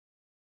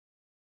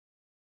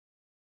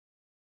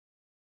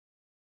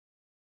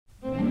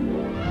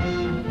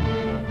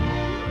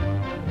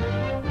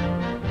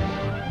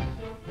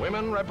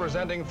Women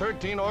representing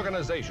 13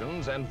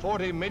 organizations and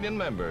 40 million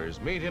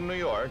members meet in New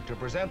York to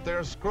present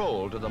their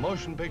scroll to the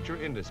motion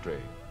picture industry.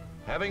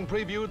 Having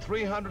previewed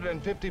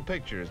 350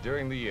 pictures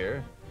during the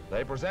year,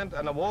 they present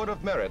an award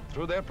of merit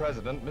through their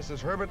president,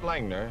 Mrs. Herbert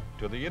Langner,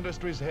 to the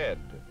industry's head.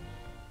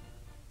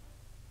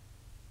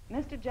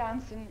 Mr.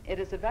 Johnston, it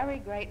is a very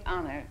great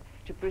honor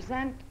to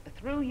present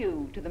through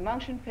you to the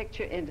motion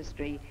picture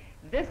industry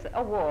this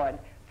award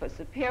for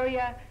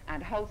superior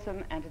and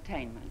wholesome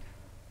entertainment.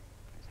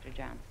 Mr.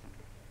 Johnston.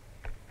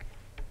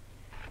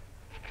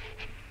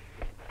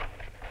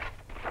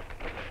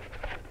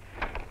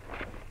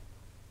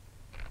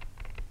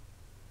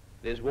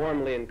 It is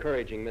warmly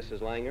encouraging,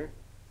 Mrs. Langner,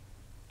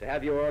 to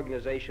have your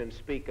organization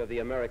speak of the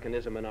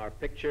Americanism in our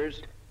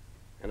pictures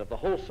and of the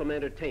wholesome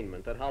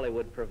entertainment that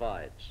Hollywood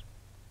provides.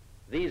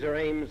 These are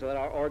aims that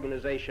our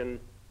organization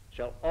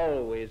shall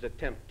always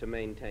attempt to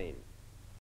maintain.